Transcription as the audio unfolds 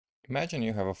Imagine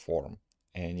you have a form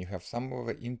and you have some of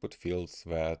the input fields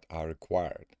that are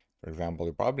required. For example,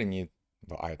 you probably need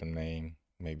the item name,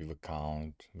 maybe the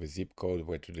count, the zip code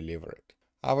where to deliver it.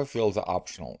 Other fields are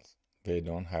optional. They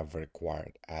don't have the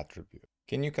required attribute.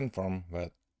 Can you confirm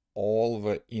that all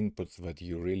the inputs that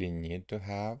you really need to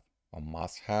have or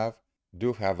must have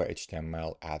do have a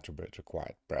HTML attribute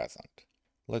required present?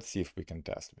 Let's see if we can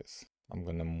test this. I'm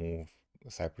gonna move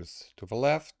Cypress to the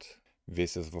left.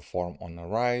 This is the form on the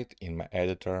right in my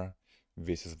editor.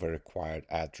 This is the required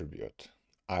attribute.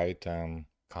 Item,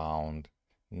 count,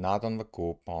 not on the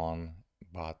coupon,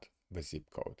 but the zip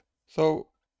code. So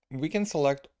we can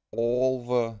select all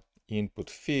the input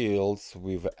fields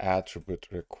with the attribute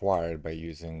required by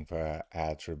using the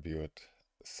attribute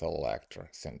selector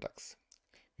syntax.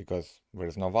 Because there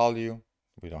is no value,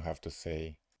 we don't have to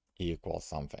say equals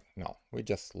something. No, we're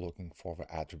just looking for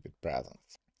the attribute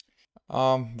presence.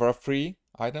 There are 3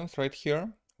 items right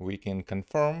here. We can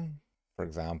confirm, for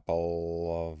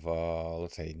example, of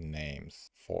let's say names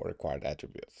for required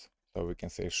attributes. So we can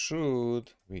say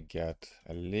should we get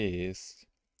a list,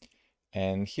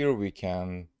 and here we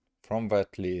can, from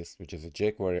that list, which is a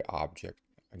jQuery object,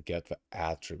 get the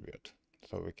attribute.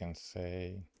 So we can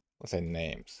say, let's say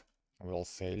names. We'll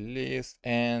say list,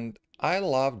 and I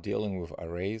love dealing with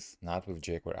arrays, not with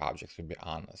jQuery objects, to be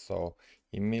honest. So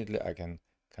immediately I can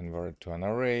convert to an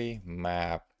array,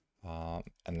 map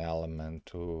an element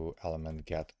to element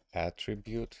get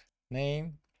attribute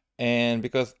name. And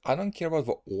because I don't care about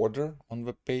the order on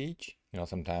the page,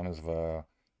 sometimes the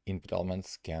input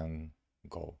elements can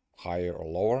go higher or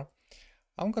lower,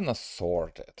 I'm gonna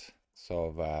sort it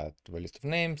so that the list of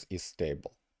names is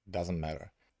stable. Doesn't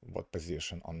matter what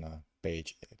position on the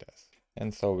page it is.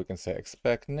 And so we can say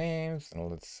expect names, and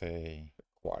let's say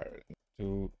required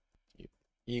to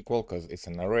equal, because it's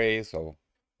an array. So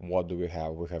what do we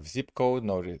have? We have zip code.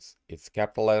 Notice it's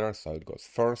capital letter, so it goes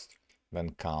first,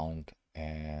 then count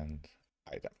and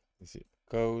item. Zip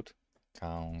code,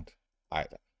 count,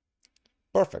 item.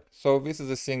 Perfect. So this is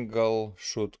a single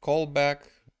should callback.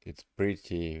 It's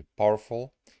pretty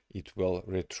powerful. It will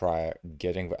retry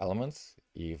getting the elements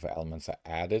if the elements are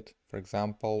added, for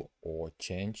example, or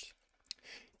changed.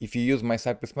 If you use my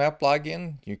Cypress Map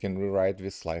plugin, you can rewrite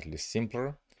this slightly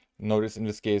simpler. Notice in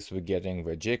this case, we're getting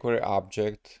the jQuery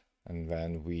object, and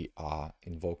then we are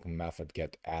invoking method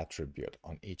get attribute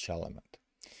on each element.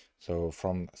 So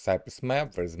from Cypress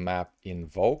Map, there's map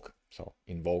invoke. So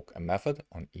invoke a method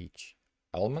on each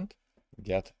element.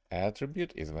 Get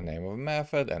attribute is the name of the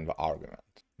method and the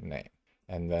argument name.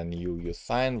 And then you use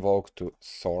signVoke to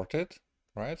sort it,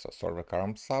 right? So sort the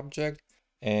current subject,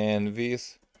 and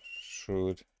this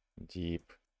should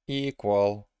deep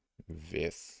equal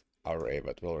this array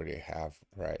that we already have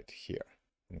right here.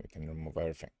 And we can remove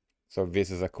everything. So this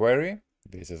is a query,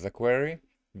 this is a query,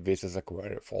 this is a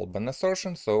query followed by an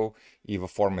assertion. So if a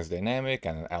form is dynamic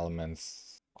and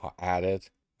elements are added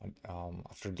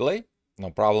after delay, no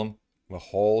problem, the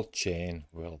whole chain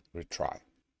will retry.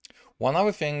 One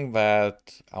other thing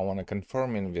that I want to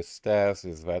confirm in this test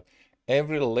is that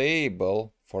every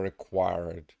label for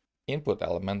required input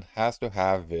element has to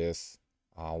have this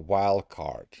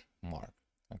wildcard mark,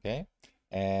 okay?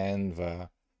 And the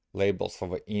labels for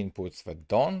the inputs that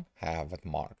don't have that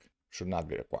mark should not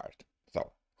be required.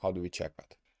 So how do we check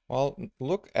that? Well,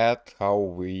 look at how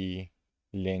we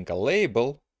link a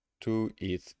label to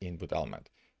its input element.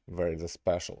 There is a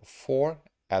special for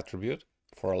attribute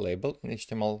for a label in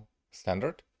HTML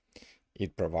standard.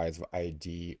 It provides the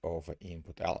ID of the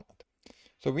input element.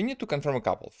 So we need to confirm a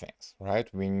couple of things, right?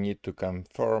 We need to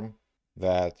confirm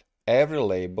that every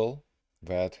label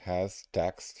that has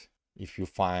text, if you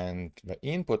find the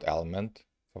input element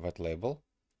for that label,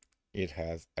 it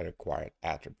has a required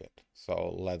attribute.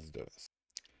 So let's do this.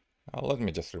 Let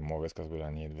me just remove this because we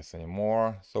don't need this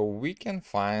anymore. So we can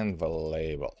find the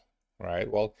label, right?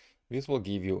 Well, this will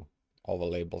give you all the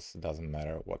labels. It doesn't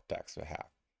matter what text we have.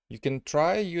 You can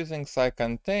try using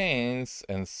scikcontains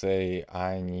and say,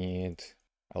 I need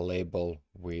a label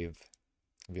with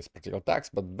this particular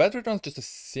text, but that returns just a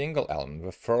single element,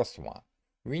 the first one.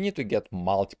 We need to get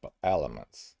multiple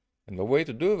elements. And the way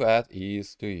to do that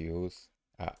is to use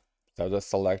the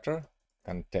selector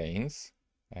contains,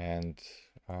 and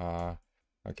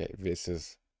okay, this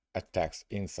is a text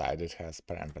inside, it has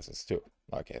parentheses too.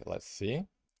 Okay, let's see.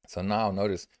 So now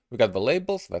notice we got the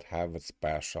labels that have a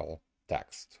special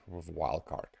text with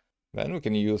wildcard. Then we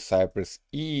can use Cypress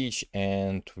each,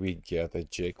 and we get a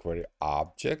jQuery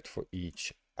object for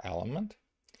each element.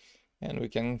 And we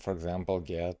can, for example,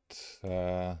 get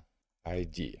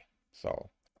ID. So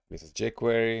this is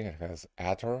jQuery, it has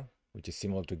attr, which is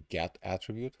similar to get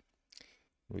attribute.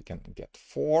 we can get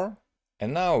 4.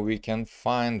 And now we can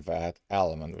find that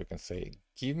element. We can say,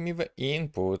 give me the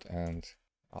input, and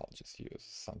I'll just use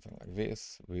something like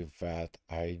this with that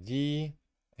ID.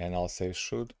 And I'll say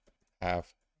should have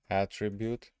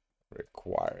attribute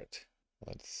required.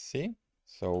 Let's see.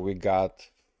 So we got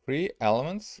 3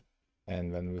 elements.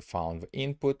 And then we found the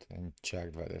input and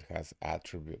checked that it has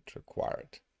attribute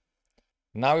required.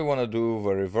 Now we want to do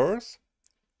the reverse.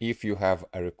 If you have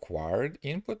a required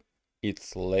input,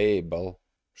 its label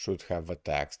should have a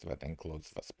text that includes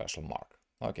the special mark.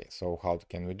 Okay, so how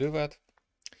can we do that?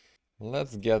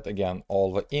 Let's get again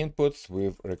all the inputs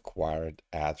with required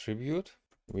attribute.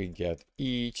 We get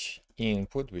each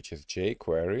input, which is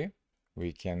jQuery.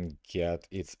 We can get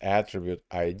its attribute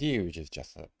ID, which is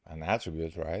just an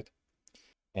attribute, right?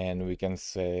 And we can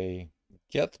say,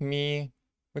 get me,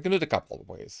 we can do it a couple of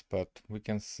ways, but we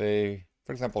can say,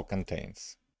 for example,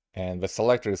 contains. And the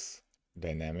selector is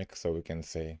dynamic, so we can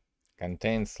say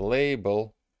contains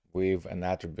label with an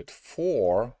attribute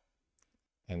 4,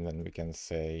 and then we can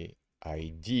say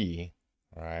ID,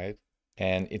 right?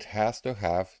 And it has to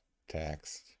have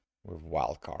text with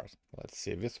wildcard. Let's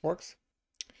see if this works.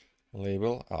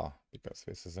 Label, because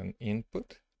this is an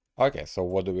input. Okay, so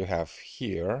what do we have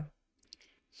here?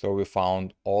 So we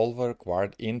found all the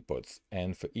required inputs,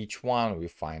 and for each one we're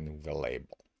finding the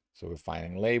label. So we're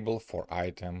finding label for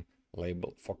item,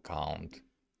 label for count,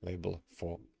 label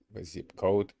for the zip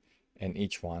code, and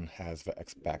each one has the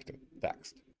expected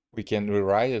text. We can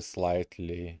rewrite it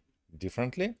slightly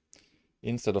differently.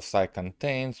 Instead of say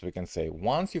contains, we can say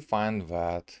once you find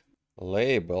that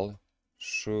label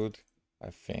should,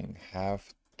 I think,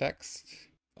 have text.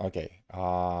 Okay,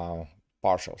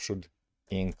 partial should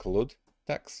include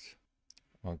text.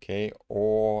 Okay,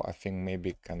 or I think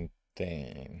maybe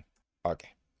contain. Okay,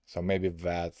 so maybe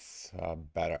that's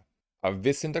better.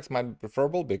 This syntax might be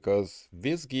preferable because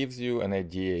this gives you an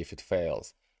idea if it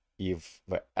fails, if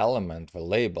the element, the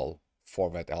label for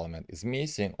that element is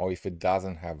missing, or if it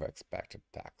doesn't have expected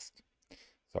text.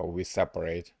 So we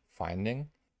separate finding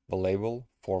the label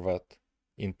for that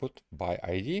input by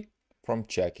ID from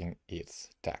checking its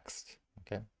text.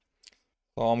 Okay.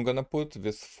 So I'm gonna put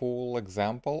this full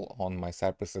example on my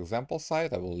Cypress example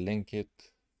site. I will link it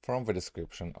from the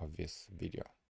description of this video.